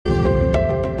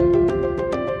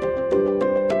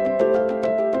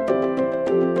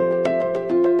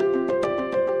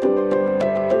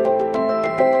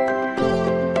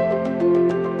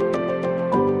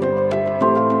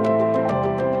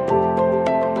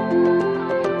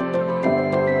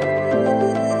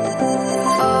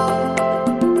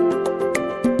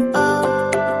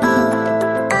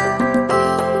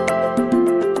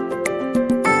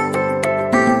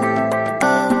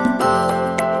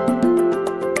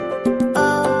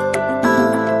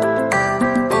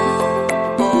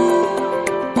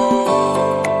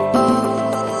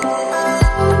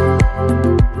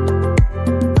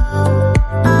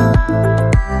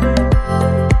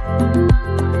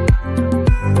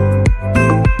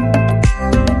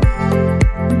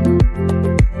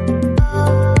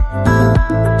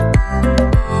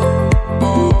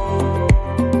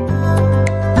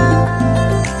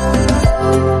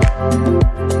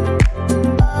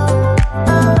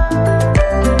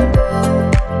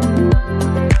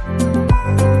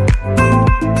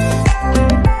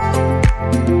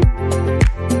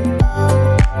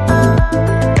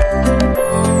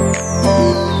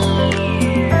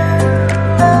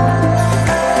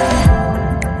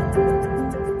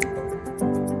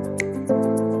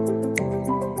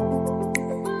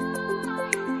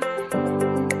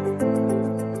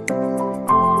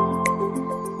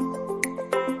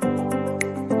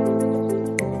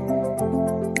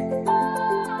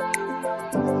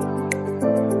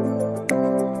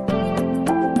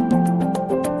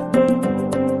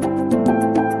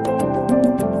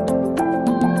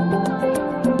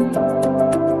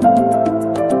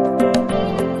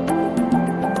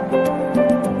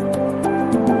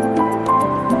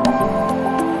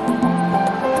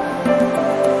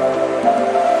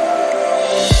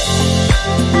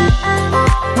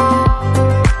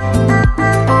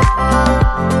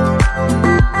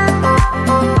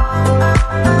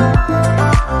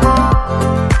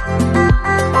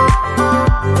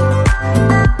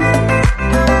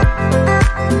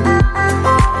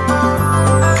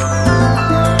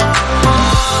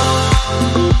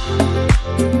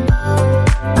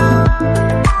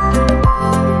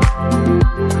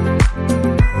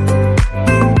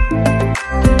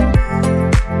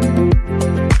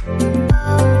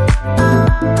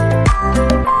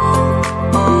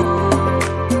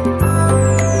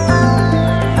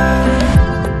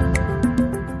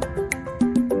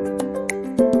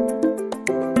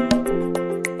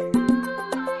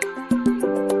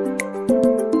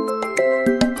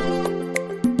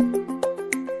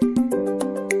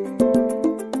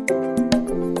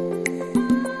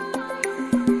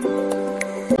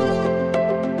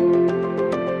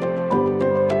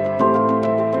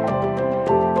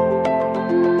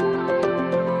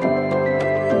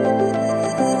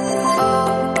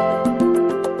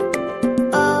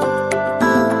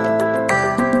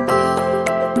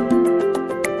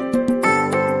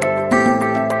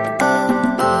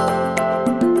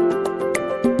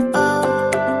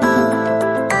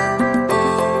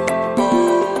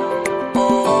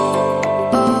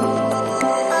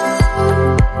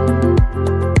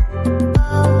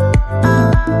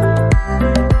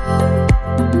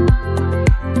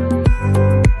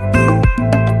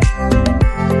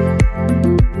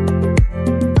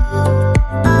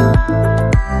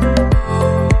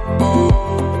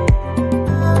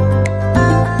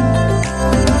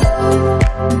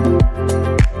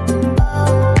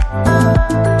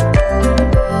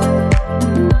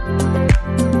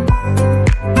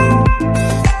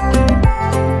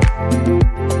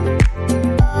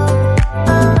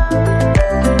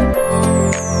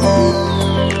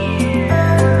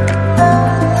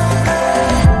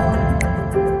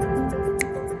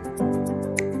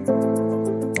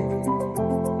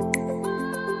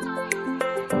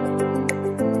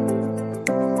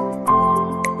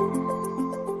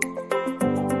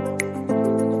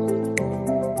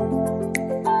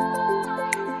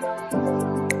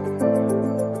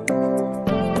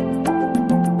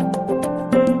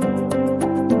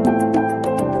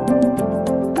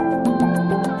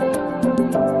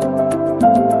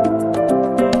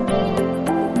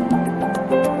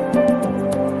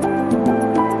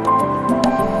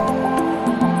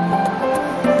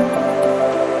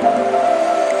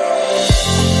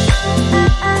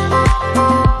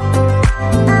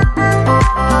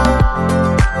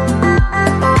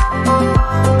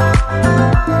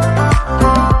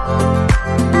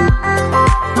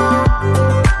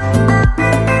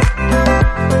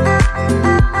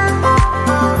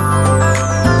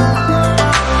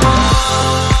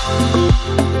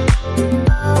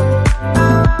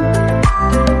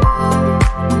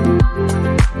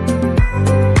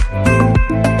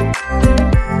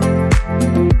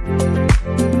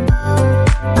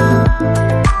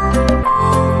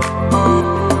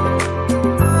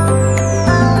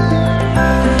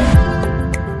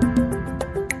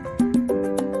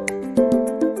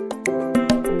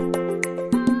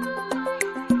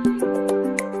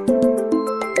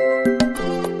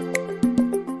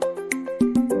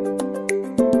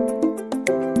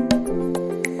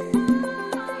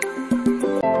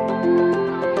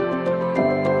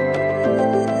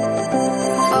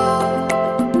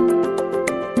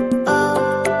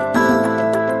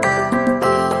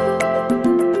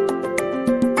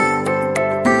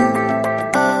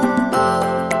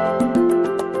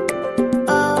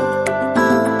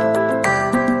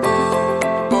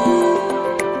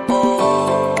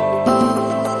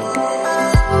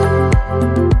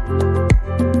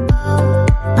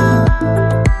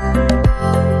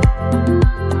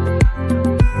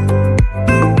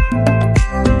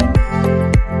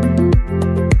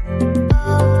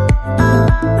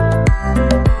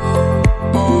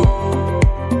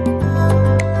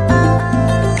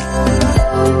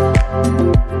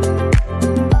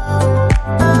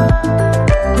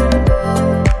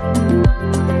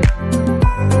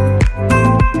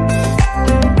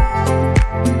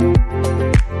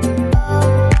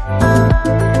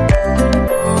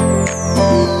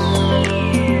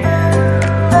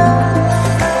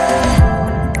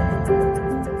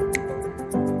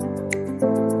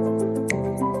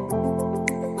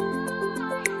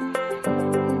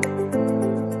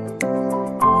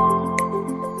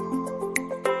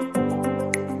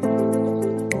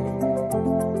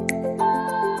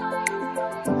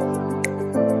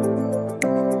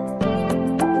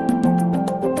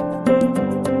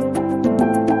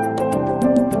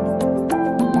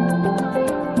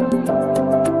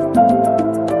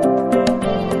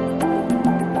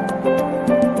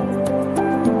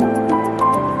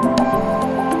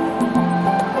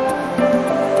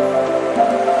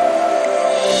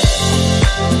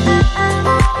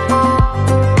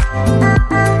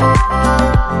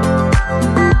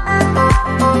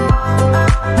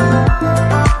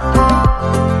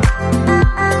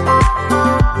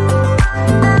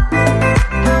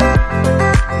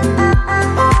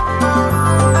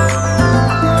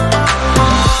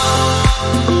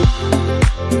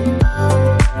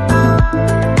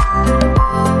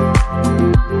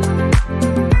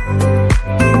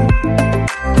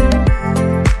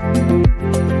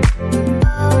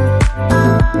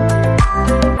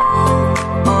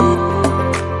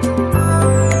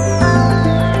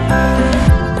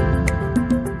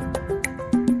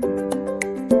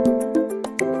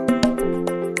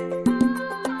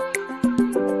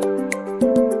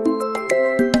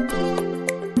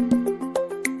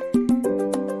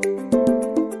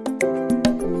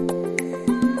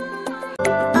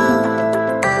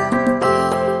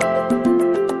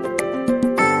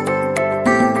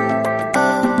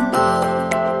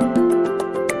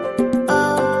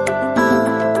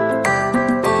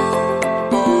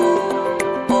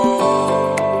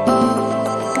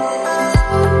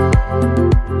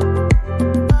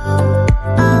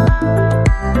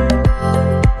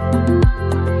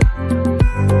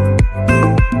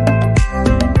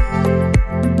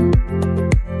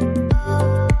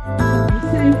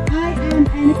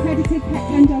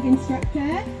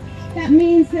instructor. That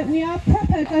means that we are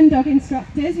proper gun dog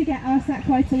instructors. We get asked that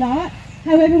quite a lot.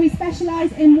 However, we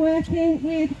specialise in working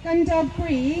with gun dog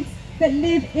breeds that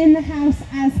live in the house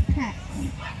as pets.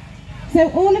 So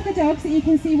all of the dogs that you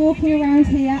can see walking around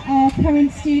here are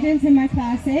current students in my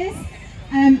classes.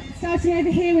 Starting over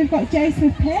here, we've got Jace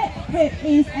with Pip. Pip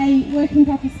is a working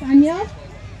Cocker Spaniel.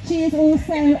 She is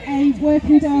also a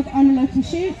working dog on a local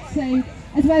shoot, so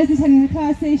as well as attending the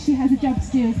classes, she has a job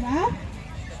to do as well.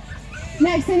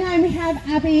 Next in line we have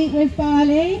Abby with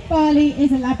Barley. Barley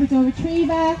is a Labrador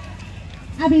Retriever.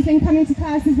 Abby's been coming to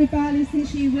classes with Barley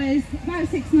since she was about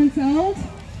 6 months old,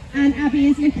 and Abby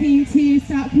is looking to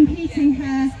start competing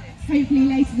her hopefully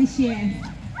later this year.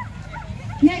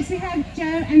 Next we have Jo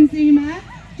and Zuma.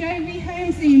 Jo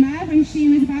rehomed Zuma when she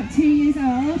was about 2 years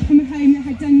old from a home that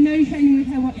had done no training with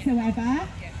her whatsoever.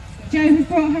 Jo has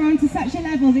brought her on to such a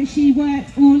level that she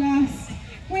worked all last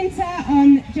winter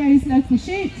on Jo's local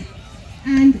shoot,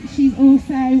 and she's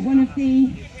also one of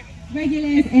the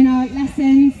regulars in our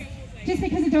lessons. Just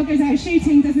because a dog goes out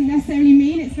shooting doesn't necessarily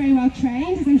mean it's very well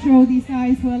trained, as I'm sure all these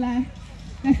guys will,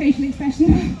 their facial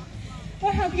expression will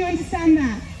help you understand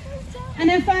that. And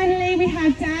then finally we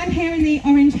have Dan here in the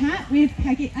orange hat with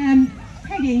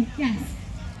Peggy, yes.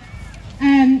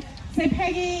 So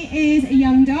Peggy is a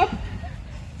young dog.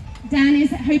 Dan is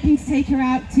hoping to take her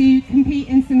out to compete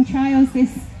in some trials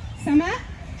this summer.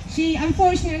 She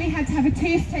unfortunately had to have a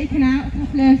tooth taken out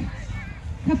a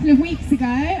couple of weeks ago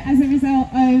as a result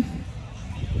of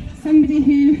somebody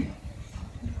who,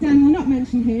 Dan will not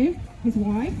mention who, his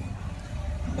wife,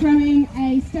 throwing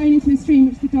a stone into a stream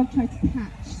which the dog tried to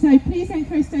catch. So please don't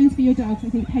throw stones for your dogs. I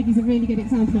think Peggy's a really good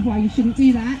example of why you shouldn't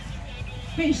do that.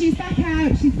 But she's back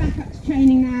out, she's back up to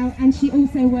training now, and she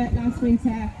also worked last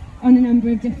winter on a number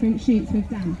of different shoots with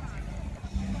Dan.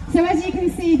 So as you can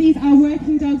see, these are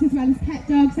working dogs as well as pet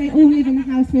dogs. They all live in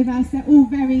the house with us. They're all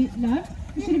very loved.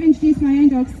 I should have introduced my own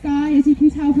dog, Sky. As you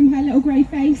can tell from her little grey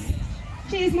face,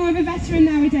 she is more of a veteran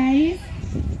nowadays,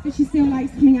 but she still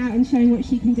likes coming out and showing what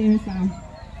she can do as well.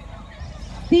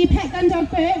 The pet gun dog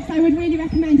books, I would really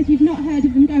recommend, if you've not heard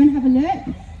of them, go and have a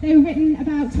look. They were written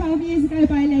about 12 years ago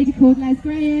by a lady called Les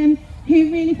Graham,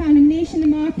 who really found a niche in the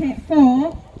market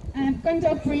for gun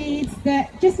dog breeds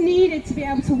that just needed to be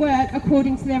able to work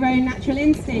according to their own natural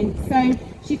instincts. So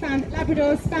she found that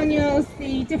Labradors, Spaniels,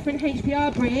 the different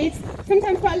HPR breeds,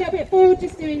 sometimes quite a little bit bored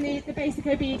just doing the basic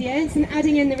obedience, and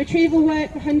adding in the retrieval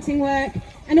work, the hunting work,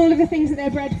 and all of the things that they're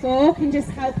bred for can just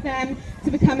help them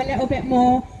to become a little bit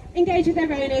more engaged with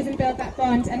their owners and build that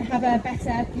bond and have a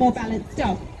better, more balanced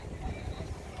dog.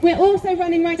 We're also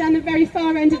running right down the very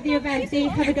far end of the event, the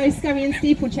Have a Go Scurry and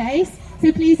Steeplechase.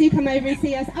 So please do come over and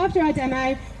see us after our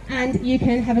demo, and you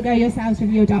can have a go yourselves with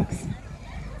your dogs.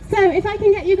 So if I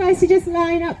can get you guys to just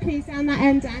line up please down that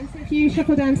end, Dan, so if you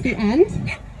shuffle down to the end.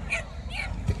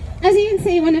 As you can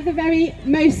see, one of the very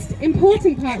most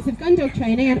important parts of gun dog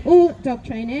training and all dog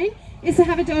training is to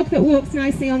have a dog that walks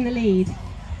nicely on the lead.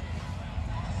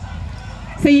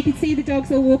 So you can see the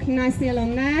dogs all walking nicely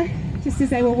along there, just as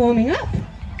they were warming up.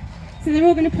 So they're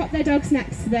all going to pop their dogs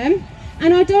next to them.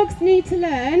 And our dogs need to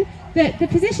learn that the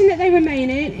position that they remain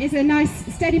in is a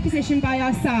nice steady position by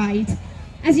our side.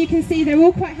 As you can see, they're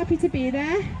all quite happy to be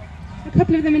there. A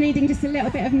couple of them are needing just a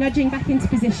little bit of nudging back into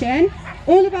position.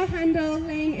 All of our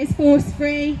handling is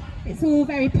force-free. It's all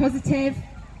very positive.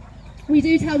 We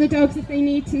do tell the dogs if they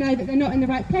need to know that they're not in the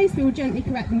right place, we will gently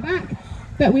correct them back,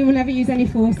 but we will never use any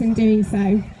force in doing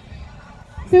so.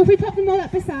 So if we pop them all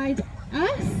up beside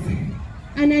us,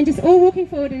 and then just all walking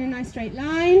forward in a nice straight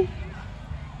line.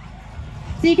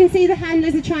 So you can see the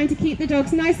handlers are trying to keep the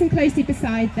dogs nice and closely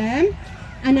beside them.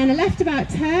 And then a left about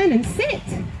turn and sit.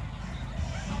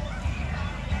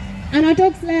 And our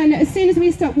dogs learn that as soon as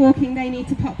we stop walking, they need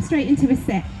to pop straight into a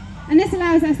sit. And this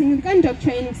allows us in the gun dog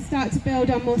training to start to build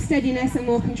on more steadiness and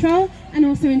more control, and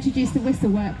also introduce the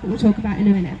whistle work that we'll talk about in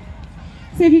a minute.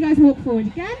 So if you guys walk forward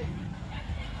again,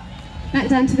 back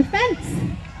down to the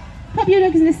fence, pop your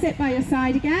dogs in a sit by your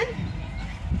side again,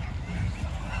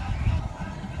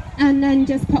 and then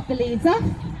just pop the leads off.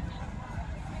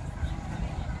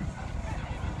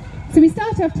 So we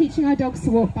start off teaching our dogs to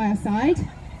walk by our side,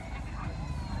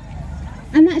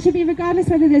 and that should be regardless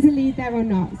whether there's a lead there or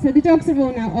not. So the dogs are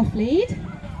all now off lead.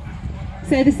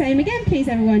 So the same again, please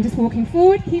everyone, just walking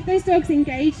forward, keep those dogs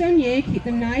engaged on you, keep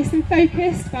them nice and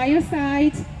focused by your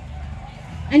side.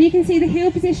 And you can see the heel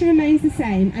position remains the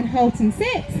same, and halt and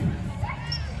sit,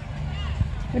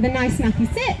 with a nice snappy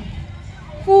sit,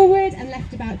 forward and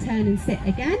left about turn and sit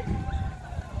again.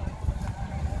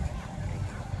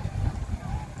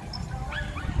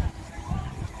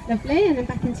 Lovely, and then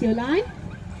back into your line.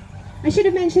 I should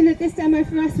have mentioned that this demo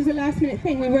for us was a last minute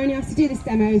thing. We were only asked to do this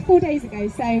demo 4 days ago,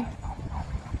 so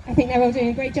I think they're all doing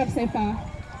a great job so far.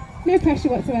 No pressure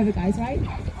whatsoever, guys, right?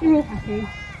 You're all happy.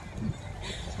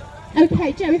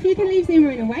 Okay, Joe, if you can leave Zuma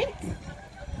in a wait.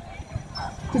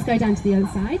 Just go down to the other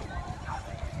side.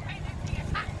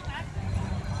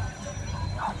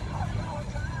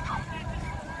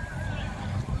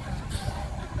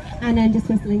 And then just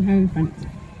whistling her in front.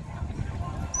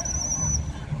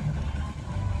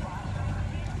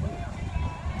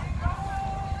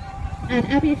 And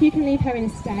Abby, if you can leave her in a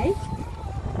stay,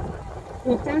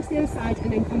 walk down to the other side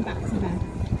and then come back to her.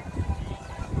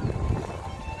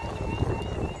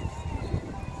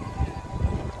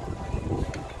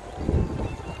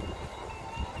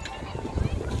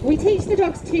 We teach the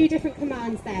dogs 2 different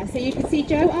commands there. So you can see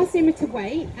Joe asked Zuma to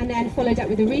wait and then followed up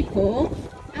with a recall.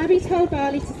 Abby told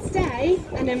Barley to stay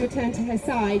and then return to her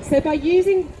side. So by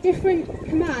using different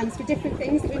commands for different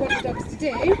things that we want the dogs to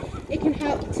do, it can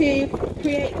help to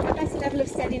create a better level of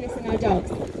steadiness in our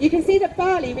dogs. You can see that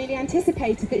Barley really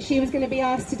anticipated that she was going to be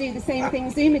asked to do the same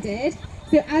thing Zuma did.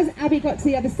 So as Abby got to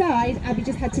the other side, Abby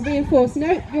just had to reinforce,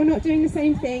 no, you're not doing the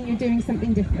same thing, you're doing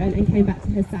something different, and came back to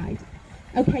her side.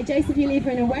 Okay, Jason, if you leave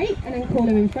her in a wait and then call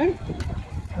her in front.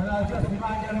 And I'll just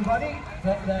remind everybody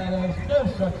that there is no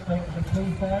such thing as a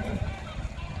tree fairy.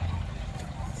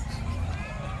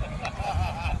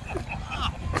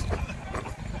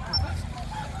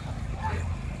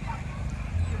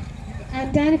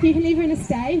 And Dan, if you can leave her in a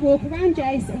stay, walk around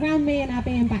Jace, around me and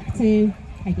Abby and back to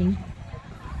Peggy.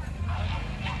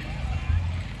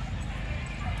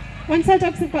 Once our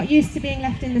dogs have got used to being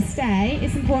left in the stay,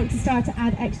 it's important to start to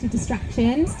add extra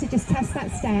distractions to just test that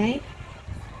stay.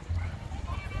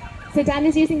 So Dan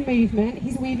is using movement.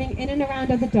 He's weaving in and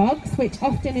around other dogs, which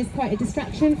often is quite a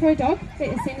distraction for a dog. But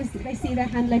as soon as they see their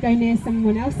handler go near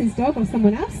someone else's dog or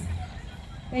someone else,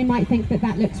 they might think that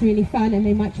that looks really fun and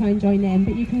they might try and join in.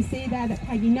 But you can see there that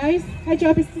Peggy knows her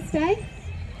job is to stay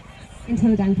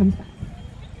until Dan comes back.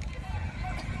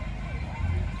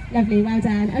 Lovely, well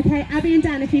done. Okay, Abby and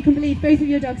Dan, if you can leave both of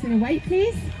your dogs in a wait,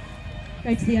 please.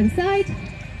 Go to the other side.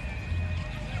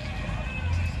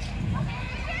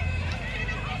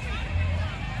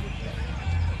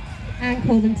 And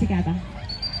call them together.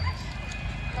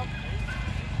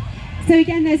 So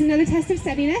again, there's another test of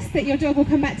steadiness, that your dog will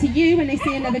come back to you when they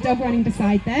see another dog running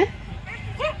beside them.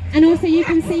 And also you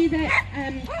can see that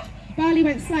Barley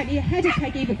went slightly ahead of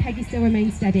Peggy, but Peggy still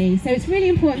remains steady. So it's really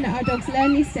important that our dogs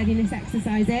learn these steadiness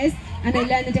exercises and they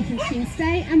learn the difference between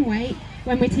stay and wait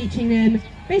when we're teaching them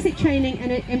basic training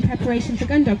and in preparation for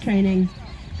gun dog training.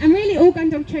 And really all gun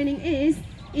dog training is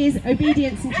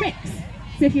obedience and tricks.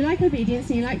 So if you like obedience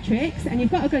and you like tricks and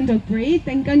you've got a gun dog breed,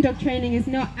 then gun dog training is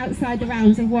not outside the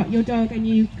realms of what your dog and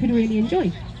you could really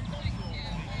enjoy.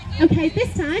 Okay,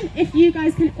 this time, if you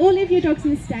guys can all leave your dogs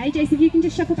in the stay, Jason, if you can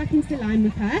just shuffle back into the line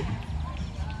with her.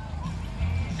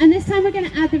 And this time we're going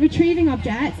to add the retrieving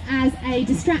object as a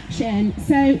distraction.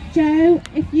 So Joe,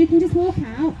 if you can just walk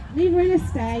out, leave her in a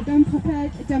stay, go and pop a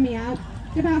dummy out,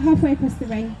 go about halfway across the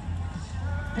ring,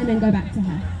 and then go back to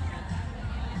her.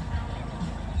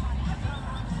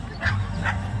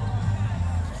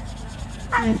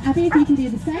 And Abby, if you can do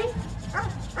the same.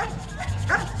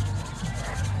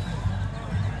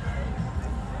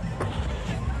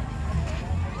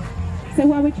 So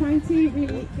while we're trying to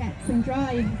really get some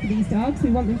drive for these dogs,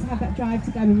 we want them to have that drive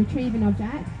to go and retrieve an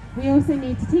object, we also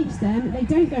need to teach them that they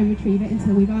don't go and retrieve it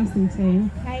until we've asked them to.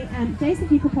 Okay, Jason,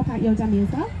 if you could pop out your dummy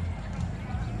as well.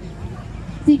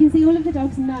 So you can see all of the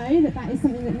dogs know that that is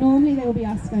something that normally they will be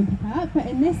asked to go and pick up, but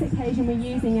in this occasion we're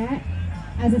using it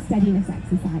as a steadiness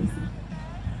exercise.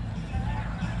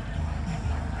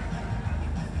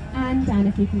 And Dan,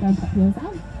 if you can go and pop yours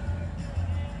out.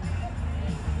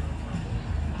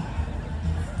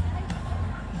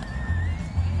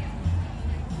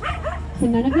 So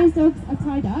none of those dogs are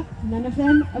tied up, none of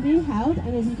them are being held,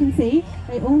 and as you can see,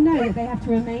 they all know that they have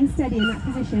to remain steady in that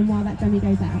position while that dummy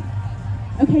goes out.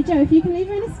 Okay, Joe, if you can leave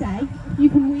her in a stay, you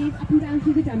can weave up and down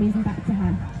through the dummies and back to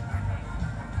her.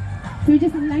 So we're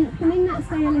just lengthening that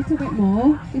stay a little bit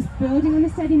more, just building on the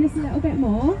steadiness a little bit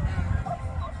more.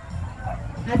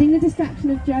 Adding the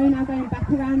distraction of Joe now going back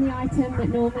around the item that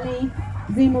normally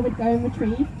Zuma would go and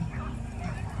retrieve.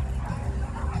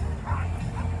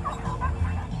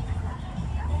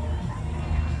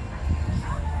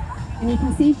 And you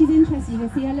can see she's interested, you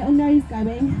can see her little nose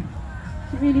going.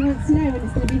 She really wants to know when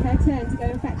it's going to be her turn to go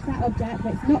and fetch that object,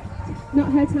 but it's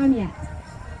not her time yet.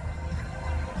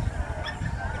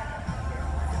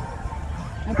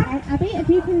 Okay, Abby, if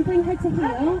you can bring her to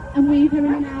heel and weave her in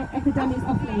and out of the dummies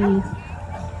off lead.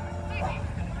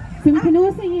 So we can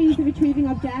also use the retrieving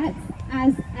objects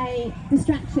as a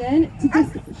distraction to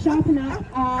just sharpen up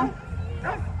our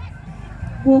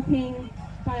walking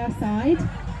by our side.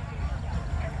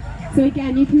 So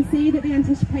again, you can see that the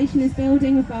anticipation is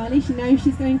building with Barley. She knows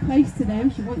she's going close to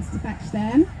them. She wants to fetch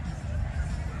them.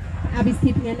 But Abby's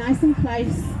keeping her nice and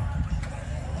close.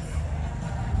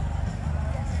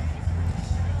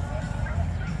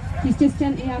 She's just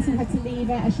gently asking her to leave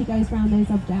it as she goes around those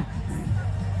objects.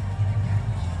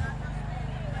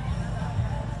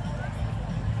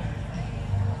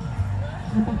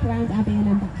 And back around Abby and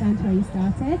then back down to where you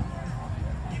started.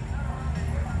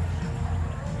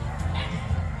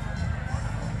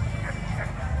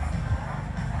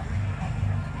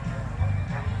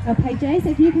 Okay, Jay, so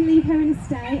if you can leave her in a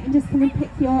stay and just come and pick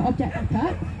your object back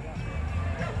up.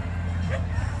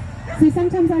 So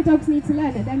sometimes our dogs need to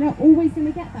learn that they're not always going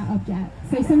to get that object.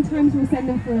 So sometimes we'll send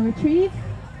them for a retrieve,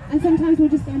 and sometimes we'll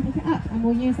just go and pick it up, and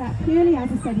we'll use that purely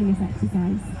as a steadiness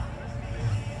exercise.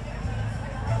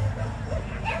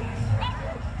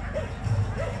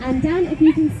 And Dan, if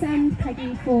you can send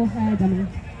Peggy for her dummy.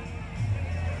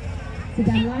 So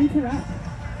Dan lines her up.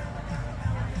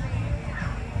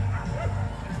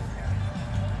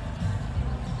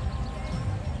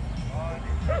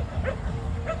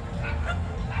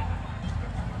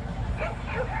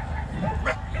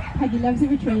 Peggy loves a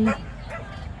retrieve.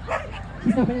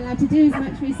 She's not been allowed to do as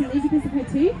much recently because of her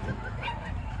tooth.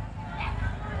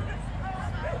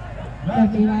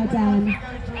 Lovely, well done.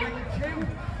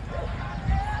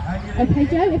 Okay,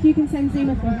 Joe, if you can send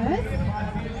Zuma for hers.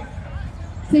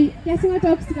 So getting our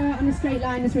dogs to go out on a straight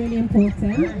line is really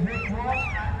important.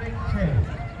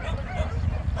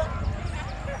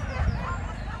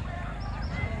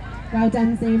 Well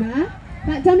done, Zuma.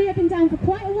 That dummy had been down for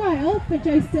quite a while, but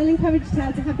Joe still encouraged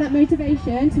her to have that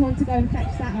motivation to want to go and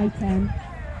fetch that item.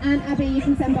 And Abby, you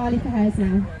can send Barley for hers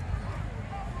now.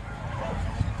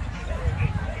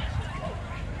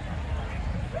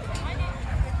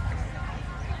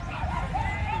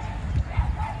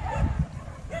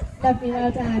 Lovely,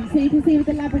 well done. So you can see with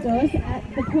the Labradors, at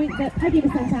the point that Peggy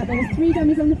was sent out, there was 3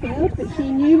 dummies on the field, but she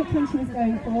knew which one she was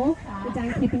going for, with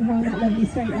Dan keeping her on that lovely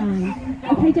straight line.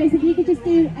 Okay, Joseph, you could just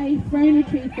do a throw and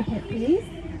retrieve for Pip, please.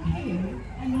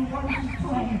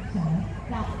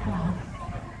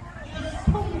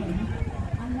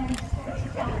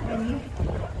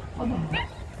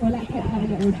 We'll let Pip have a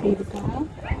little retrieve as well.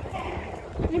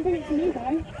 Don't bring it to me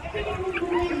though.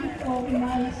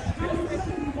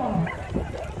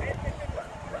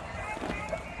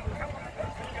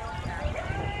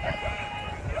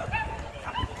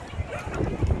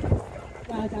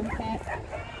 Well done, Pip.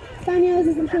 Spaniels,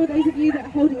 as I'm sure those of you that are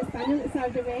holding a spaniel at the side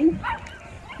of the ring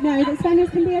know that spaniels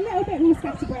can be a little bit more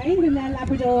scatterbrained than their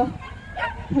Labrador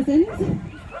cousins.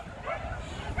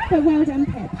 But well done,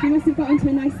 Pip. She must have got into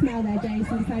a nice smell there,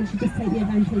 Jace, and decided she'd just take the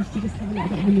advantage to just have a little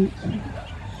bit of a mooch.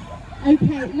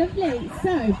 Okay, lovely.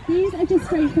 So these are just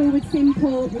straightforward,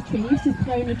 simple retrieves, just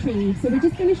throw and retrieve. So we're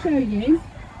just going to show you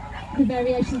the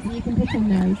variations that you can put on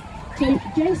those. So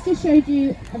Jace just showed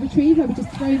you a retrieve where we just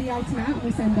throw the item out and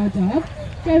we send our dog.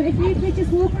 So if you could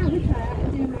just walk out with her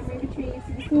and do a memory retrieve,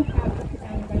 so just walk out, look it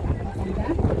down and go back and send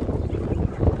her.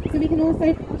 So we can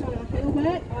also put on our heel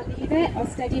work, our leave it, our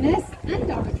steadiness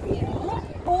and our retrieve.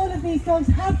 All of these dogs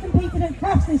have competed at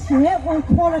crafts this year or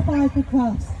qualified for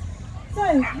crafts. So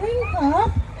ring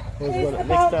craft is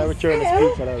about the skill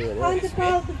and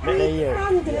about the breed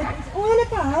standard. It's all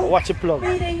about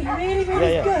being really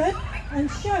good and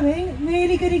showing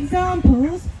really good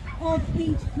examples of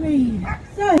each breed.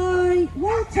 So by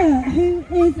Walter, who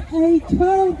is a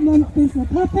 12-month Bislett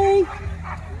puppy,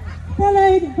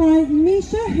 followed by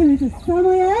Misha, who is a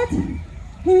Samoyed,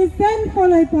 who is then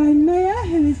followed by Maya,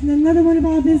 who is another one of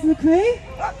our Bislett crew,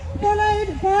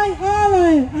 followed by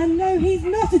Arlo, and no, he's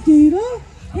not a doodle,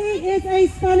 he is a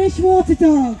Spanish water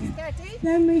dog.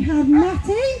 Then we have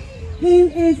Matty, who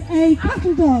is a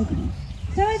cattle dog.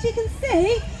 So as you can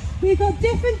see, we've got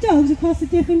different dogs across the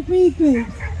different breed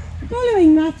groups.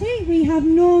 Following Matty, we have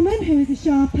Norman, who is a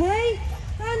Shar-Pei,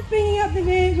 and bringing up the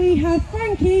rear, we have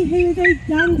Frankie, who is a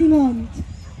Dandimont.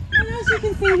 And as you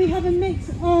can see, we have a mix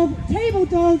of table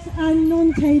dogs and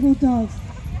non-table dogs.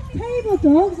 Table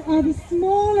dogs are the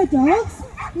smaller dogs,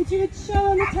 which you would show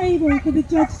on the table for the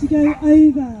judge to go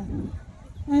over.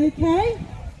 Okay,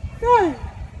 so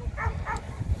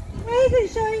the way that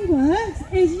showing works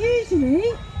is usually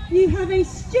you have a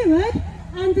steward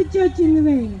and a judge in the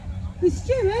ring. The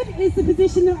steward is the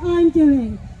position that I'm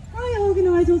doing. I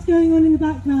organise what's going on in the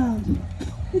background.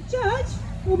 The judge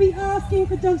will be asking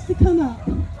for dogs to come up.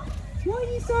 What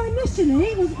you saw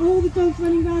initially was all the dogs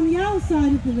running around the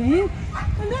outside of the ring,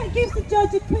 and that gives the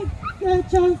judge a quick a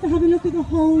chance to have a look at the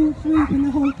whole group and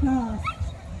the whole class.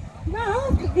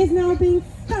 Ralph is now being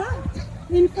sat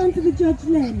in front of the judge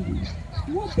Lynn.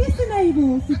 What this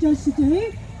enables the judge to do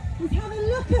is have a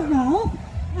look at Ralph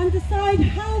and decide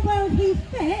how well he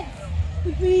fits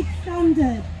the breed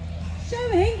standard.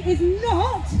 Showing is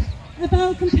not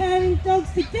about comparing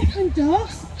dogs to different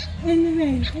dogs in the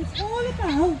ring. It's all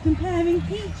about comparing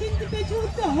each individual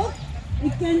dog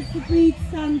against the breed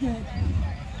standard.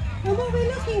 And what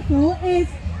we're looking for is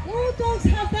all dogs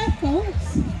have their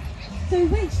faults, so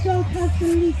which dog has the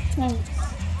least faults?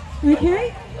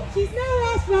 Okay? She's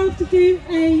now asked Ralph to do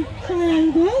a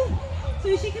triangle,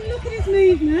 so she can look at his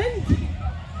movement.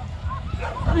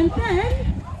 And then,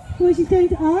 what she's going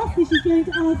to ask is she's going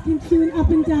to ask him to do an up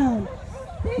and down.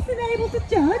 This enables the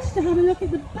judge to have a look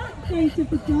at the back gait of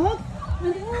the dog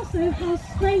and also how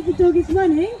straight the dog is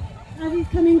running as he's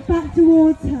coming back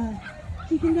towards her.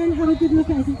 She can then have a good look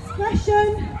at his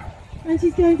expression and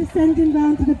she's going to send him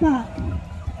round to the back.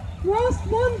 Whilst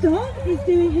one dog is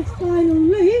doing his final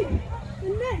loop, the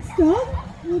next dog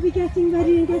will be getting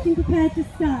ready and getting prepared to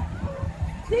stack.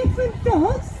 Different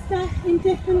dogs stack in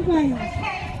different ways.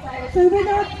 So with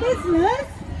our Twizzlers,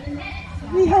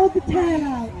 we hold the tail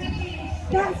out.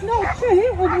 That's not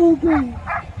true of all breeds.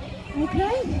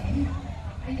 Okay?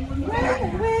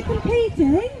 When we're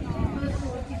competing,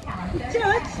 the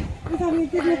judge is having a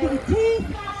good look at the teeth,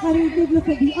 having a good look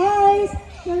at the eyes,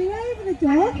 going over the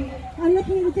dog and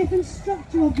looking at the different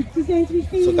structure of it. She's going to be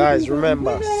feeding. So guys,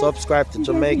 remember, subscribe to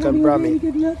Jamaican Brammy.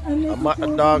 I'm at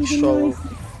the dog show.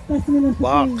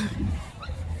 Bark.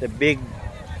 The big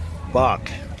bark.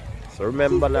 So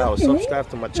remember now, subscribe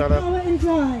to my channel.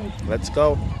 Let's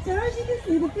go. So as you can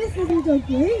see, this is a dog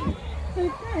breed.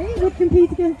 So they would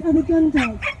compete against other gun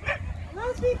dogs.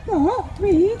 As we've got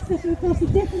breeds that are across the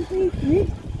different breed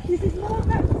groups, this is more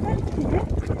representative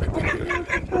of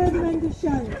the further end of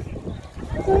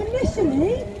shows. So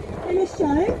initially, in a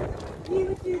show, you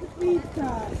would do the breed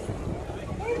class.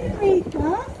 In the breed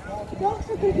class, dogs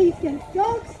would compete against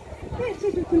dogs,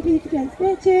 bitches would compete against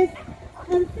bitches,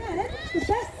 and then the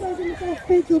best dog and the best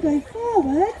bitch will go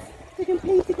forwards to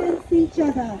compete against each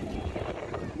other.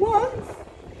 Once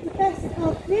the best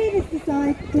of breed is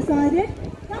decided,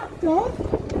 that dog,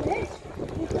 bitch,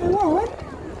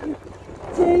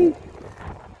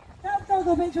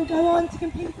 will go on to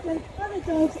compete against other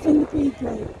dogs in the breed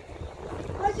group.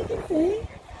 As you can see,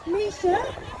 Misha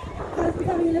has been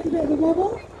having a little bit of a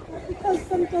wobble. That's because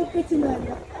some dog bit him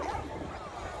earlier.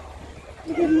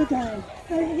 We'll give him a go.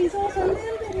 So he's also a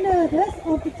little bit nervous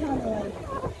of the tallow.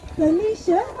 So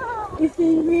Misha is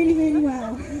doing really, really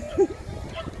well.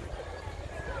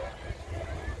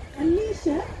 And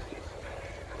Misha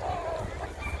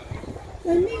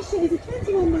is a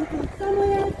 21-month-old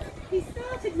Samoyed. He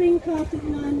started ringcraft at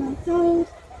 9 months old.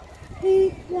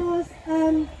 He was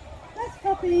best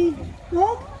puppy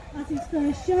dog at his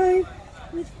first show,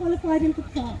 which qualified him for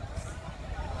Crocs.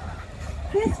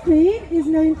 This breed is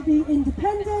known to be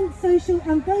independent, social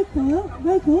and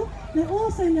vocal. They're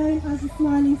also known as the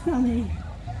Smiling Sammy.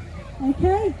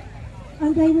 Okay?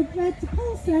 And they were bred to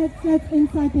pull sleds in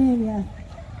Siberia.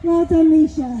 Well done,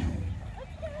 Misha.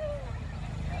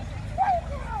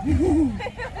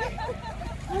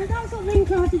 And that's what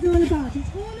ringcraft is all about. It's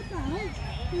all about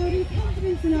building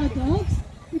confidence in our dogs,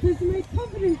 because the most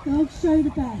confident dogs show the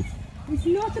best. It's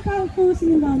not about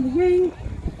forcing them around the ring,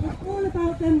 it's all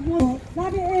about them what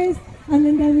rabbit is, and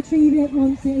then they retrieve it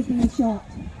once it has been shot.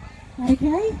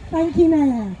 Okay, thank you,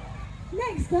 Maya.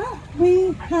 Next up,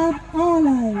 we have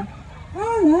Arlo.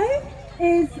 Arlo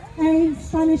is a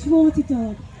Spanish water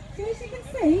dog. So as you can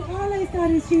see, Arlo's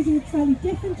dad is choosing a slightly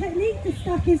different technique to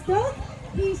stack his dog.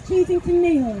 He's choosing to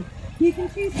kneel. You can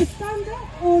choose to stand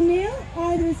up or kneel,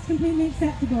 either is completely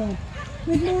acceptable.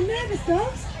 With more nervous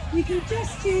dogs, you can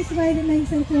just choose the way that makes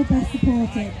them feel best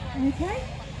supported. Okay?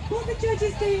 What the judge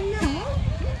is doing now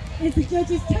is the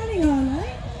judge is telling Arlo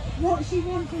what she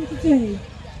wants him to do.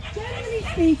 Generally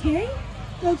speaking,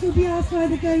 dogs will be asked to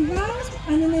either go round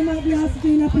and then they might be asked to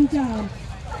do an up and down.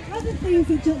 Other things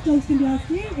that dogs can be asked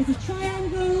to do is a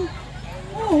triangle,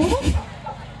 or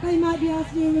they might be asked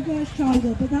to do a reverse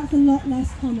triangle, but that's a lot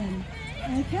less common.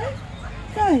 Okay?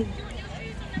 So,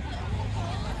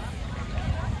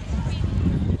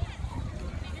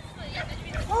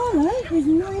 Arlo is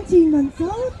 19 months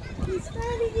old. He's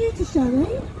fairly new to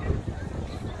showing,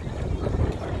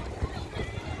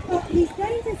 but he's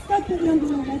gained his stud book number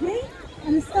already,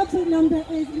 and the stud book number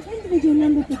is an individual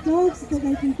number for dogs that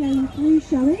they can gain through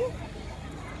showing.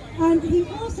 And he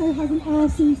also has an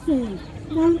RCC.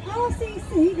 Now an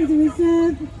RCC is a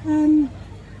reserve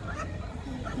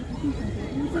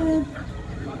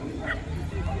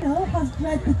kennel has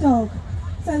bred the dog.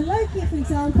 So Loki, for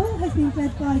example, has been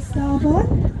bred by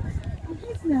Starbon.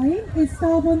 His name is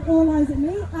Starbon All Eyes at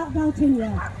Me at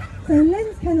Valtinia. So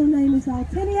Lynn's kennel name is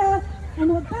Valtinia,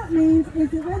 and what that means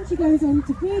is that when she goes on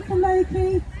to breed for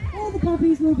Loki, all the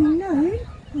puppies will be known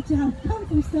that you have come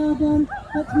from Starbon,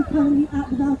 but to be currently at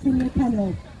the Valtinia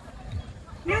kennel.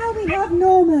 Now we have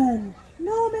Norman.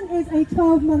 Norman is a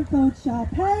 12-month-old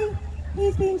Shar-Pei.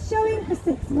 He's been showing for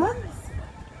 6 months.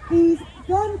 He's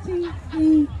gone to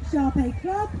the Shar-Pei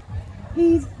Club.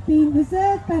 He's been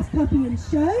reserved best puppy in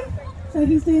show, so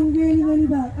he's doing really, really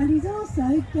well. And he's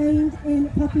also gained in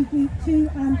puppy group 2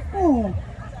 and 4.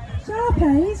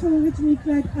 Shar-Peis were originally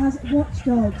bred as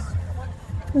watchdogs,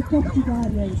 for property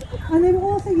guardians, and they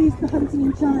were also used for hunting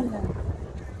in China.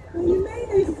 What you may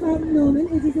notice about Norman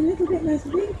is he's a little bit less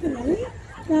wrinkly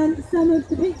than some of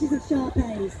the pictures of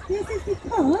Shar-Peis. This is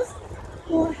because,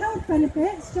 for health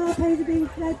benefits, Shar-Peis are being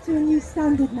bred to a new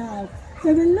standard now.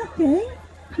 So we're looking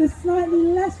for slightly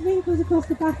less wrinkles across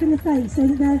the back and the face so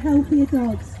that they're healthier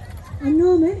dogs. And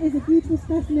Norman is a beautiful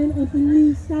specimen of the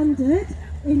new standard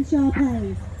in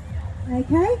Shar-Peis.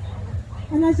 Okay?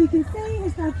 And as you can see,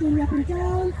 his dad's doing up and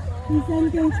down. He's then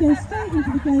going to go straight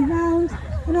into the go round.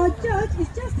 And our judge is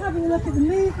just having a look at the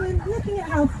movement, looking at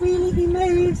how freely he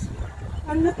moves,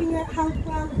 and looking at how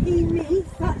well he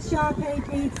meets that Shar-Pei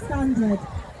breed standard.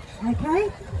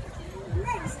 Okay?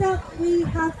 Next up we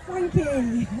have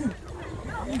Frankie.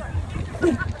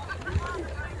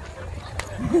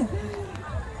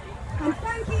 And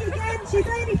Frankie again, she's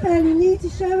only fairly new to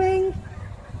showing,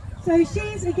 so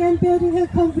she's again building her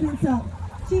confidence up.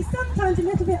 She's sometimes a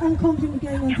little bit unconfident with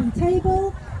going onto the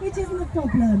table, which isn't a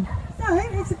problem. So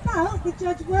it's about the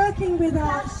judge working with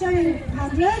our showing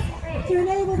handlers to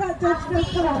enable that dog to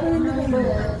feel comfortable in the ring.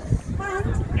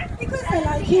 And because they're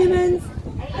like humans,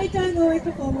 they don't always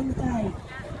perform on the day.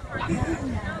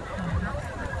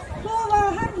 For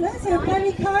our handlers who have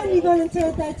very kindly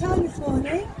volunteered their time this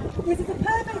morning, this is a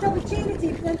perfect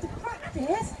opportunity for them to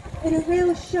practice in a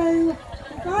real show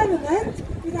environment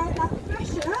without that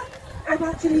pressure of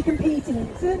actually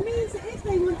competing. So it means that if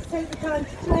they want to take the time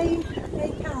to train,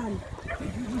 they can.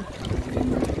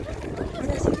 And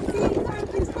as you can see,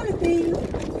 Franklin's full of beans,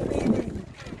 moving.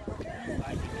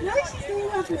 No, she's doing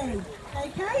lovely,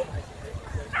 okay?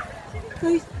 So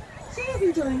she is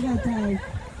enjoying her day,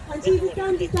 and she's a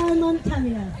Dandy Diamond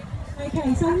Terrier.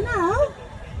 Okay, so now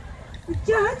the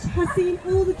judge has seen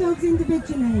all the dogs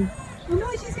individually. And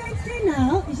what she's going to do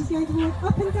now is she's going to walk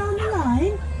up and down the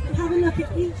line and have a look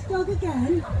at each dog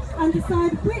again and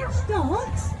decide which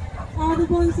dogs are the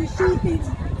ones that she thinks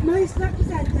most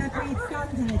represent their breed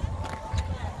standard.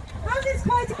 As it's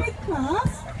quite a big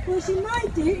class, what she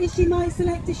might do is she might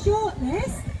select a short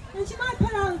list and she might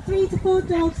put out 3 to 4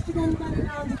 dogs to then run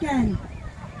around again.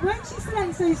 When she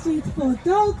selects those 3 to 4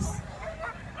 dogs,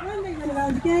 when they run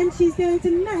around again, she's going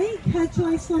to make her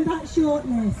choice from that short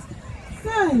list.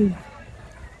 So,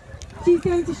 she's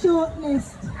going to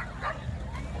shortlist.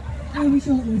 Who we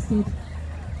shortlisted?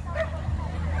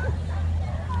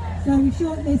 So we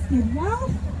shortlisted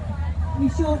Ralph, we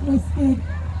shortlisted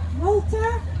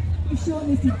Walter, we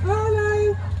shortlisted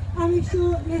Arlo, and we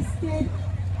shortlisted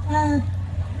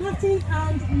Matty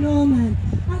and Norman.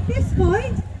 At this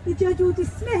point, the judge will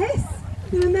dismiss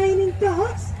the remaining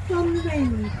dogs from the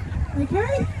ring.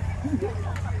 Okay?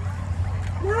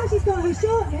 Now she's got her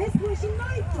shortlist, what she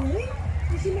might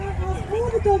do is she might ask all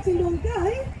the dogs in one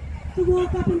go to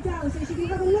walk up and down so she can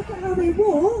have a look at how they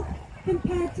walk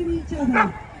compared to each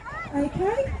other.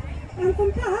 Okay? And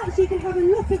from that she can have a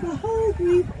look at the whole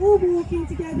group all walking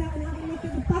together and have a look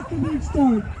at the back of each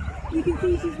dog. You can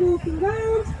see she's walking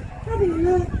round, having a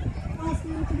look,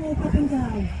 asking them to walk up and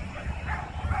down.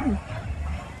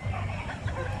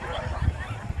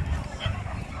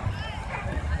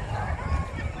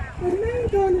 The main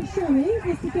goal of showing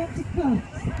is to get to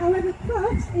Crufts. However,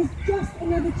 Crufts is just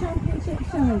another championship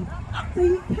show. So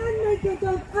you can make your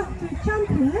dog up to a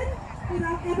champion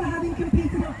without ever having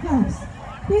competed at Crufts.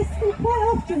 This can quite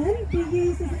often be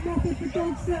used as a method for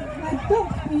dogs where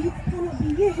dog breeds cannot be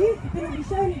used, cannot be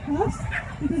shown at Crufts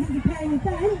because it's a pairing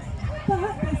event,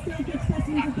 but they're still good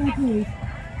specimens of their breed.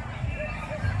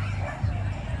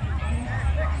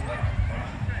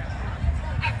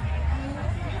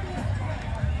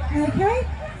 Okay,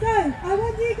 so I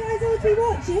want you guys all to be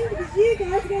watching because you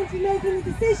guys are going to be making a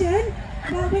decision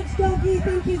about which dog you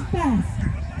think is best.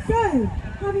 So,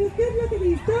 having a good look at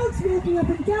these dogs walking up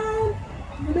and down.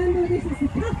 Remember, this is the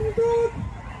cattle dog.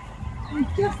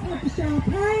 We've just had the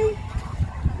Shar-Pei.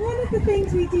 One of the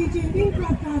things we do during ring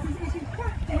club classes is we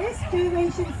practice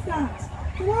duration stats.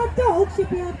 So our dog should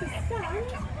be able to stand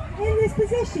in this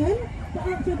position for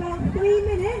up to about 3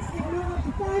 minutes, if not up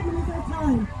to 5 minutes at a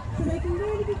time. So they can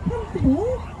really be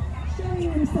comfortable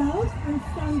showing themselves and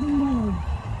standing well.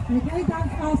 Okay,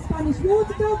 that's our Spanish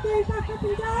water dog going back up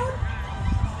and down.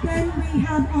 Then we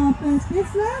have our first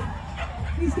Whistler,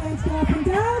 who's going to go up and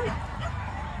down.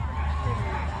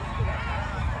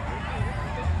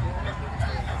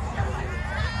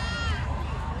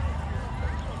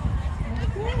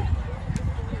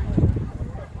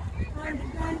 And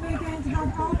then we're going to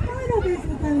have our final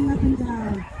Whistler going up and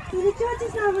down. So the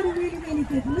judges now had a really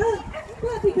good look,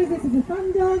 but because this is a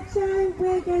fun dog show,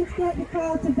 we're going to get the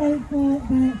crowd to vote for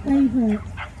their favourite.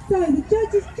 So the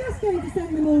judge is just going to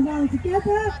send them all round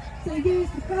together, so you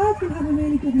as the crowd can have a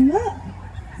really good look.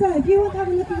 So if you want to have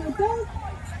a look at your dog,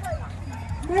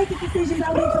 make a decision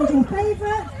about which one's your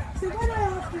favourite. So when I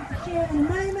ask you to cheer in a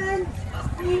moment,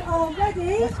 you are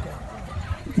ready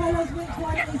to tell us which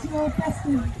one is your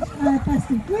best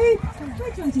of group,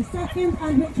 which one's your second,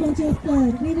 and which one's your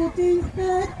third. We will do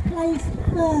third place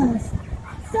first.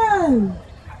 So,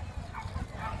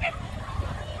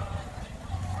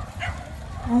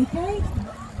 okay.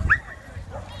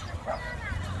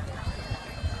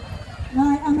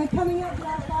 Right, and we're coming up to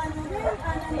our final ring,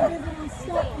 and then the ribbon will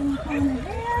stop in the corner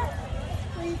here,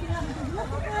 so you can have a good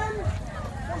look at them.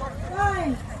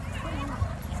 Right.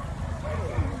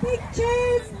 Big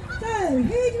cheers! So,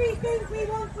 who do we think we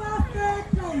want for our third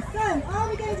place? So, are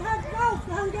we going to have Ralph,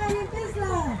 the Hungarian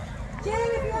Whistler? Cheer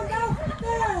if you want Ralph for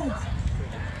third.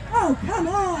 Oh, come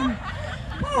on!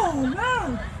 Poor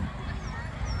Ralph!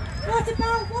 What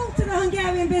about Walter, the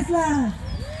Hungarian Whistler?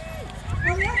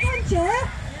 On the up-front cheer?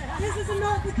 This is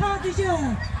not the carte du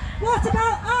jour. What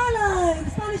about Arlo, the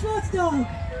Spanish water dog?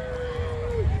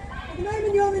 At the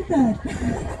moment you're in third.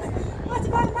 What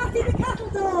about Matty, the cattle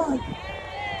dog?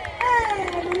 Hey,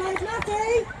 everyone likes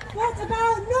Matty. What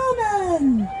about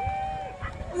Norman?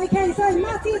 Okay, so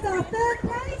Matty is our third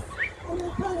place, and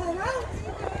we'll pull her out.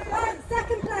 Right,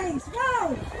 second place,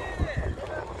 Ralph.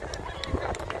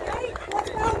 Okay, what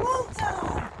about Walter?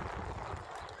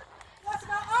 What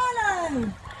about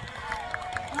Arlo?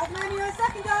 At the moment you're in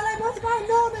second, Arlo. What about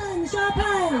Norman,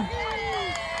 Sharpay?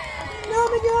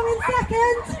 Norman, you're in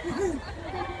second.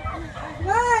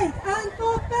 Right, and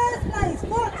for first place,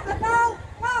 what about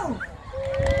Ralph?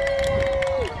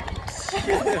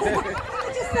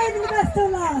 We're just saving the best till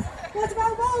last. What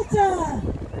about Walter?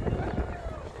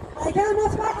 Okay, and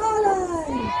what about Arlo?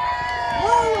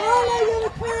 Oh, Arlo, you're a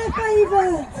clear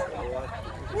favourite.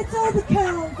 It's all the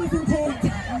curls, isn't it?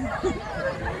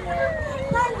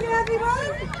 Thank you,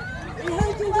 everyone. We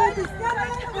hope you enjoyed this demo,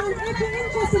 and if you're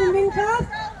interested in Ringcraft,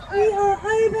 we are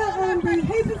over on the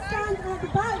Hooper stand at the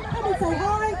back. Come and say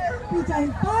hi. We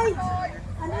don't fight.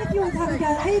 And if you want to have a go at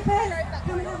Hoopers,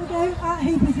 come and have a go at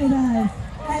Hoopers with us.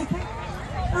 Okay?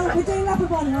 Oh, we're doing lap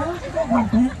of honour. I want to get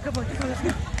that bit.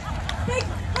 Big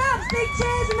claps, big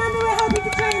cheers. Remember, we're helping to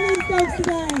train these dogs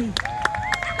today.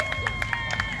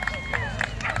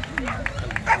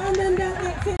 And then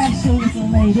that's it. Special little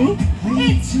lady.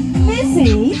 It's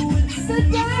Missy, the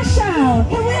dash out.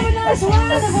 Can we have a nice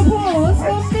round of applause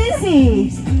for Missy?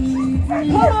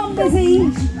 Come on, Missy.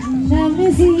 Now,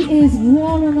 Missy is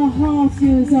 1.5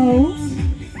 years old.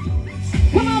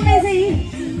 Come on, Missy.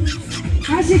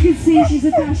 As you can see, she's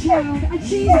a dash hound, and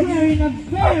she's wearing a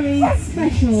very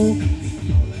special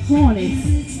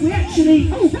harness. We actually,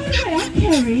 oh, by the way, I'm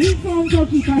Kerry from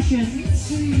Doggy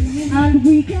Fashions, and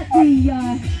we get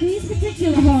these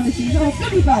particular harnesses are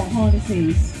body belt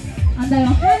harnesses, and they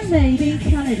are handmade in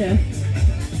Canada,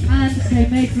 and they're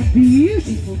made from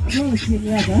beautiful quality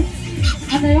leather,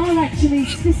 and they are actually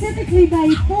specifically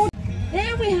made for.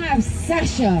 There we have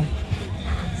Sasha.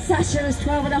 Sasha is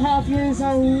 12.5 years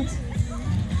old.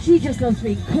 She just loves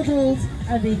being cuddled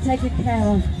and being taken care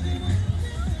of.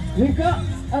 We've got,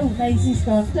 oh, Maisie's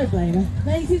gone, don't blame her.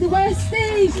 Maisie the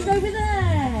Westie, she's over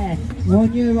there.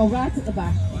 1 year old right at the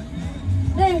back.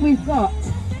 Then we've got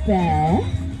Bear,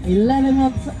 11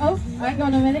 months, oh, hang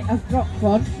on a minute, I've dropped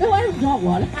one. No, I haven't dropped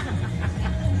one.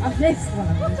 I've missed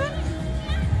one.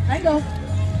 Hang on.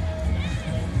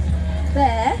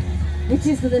 Bear, which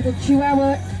is the little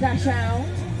Chihuahua dash hound.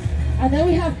 And then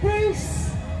we have Bruce,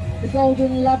 the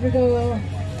Golden Labrador.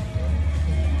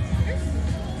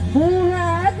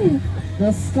 Morag,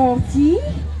 the Scotty.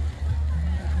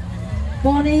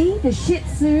 Bonnie, the Shih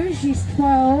Tzu, she's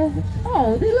 12.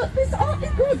 Oh, they look, this aren't they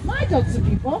good? My dogs would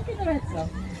be barking their heads off.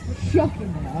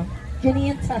 Shocking they are. Ginny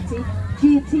and Tatty,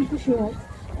 G&T for short.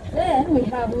 Then we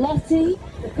have Lottie,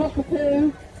 the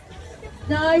Cockapoo.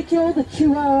 Nigel, the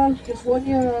Chihuahua, just 1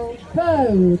 year old.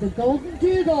 Bo, the Golden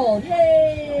Doodle,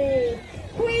 yay!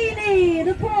 Queenie,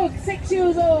 the Pug, 6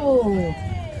 years old.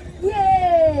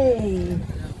 Yay!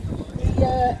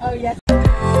 Oh yes,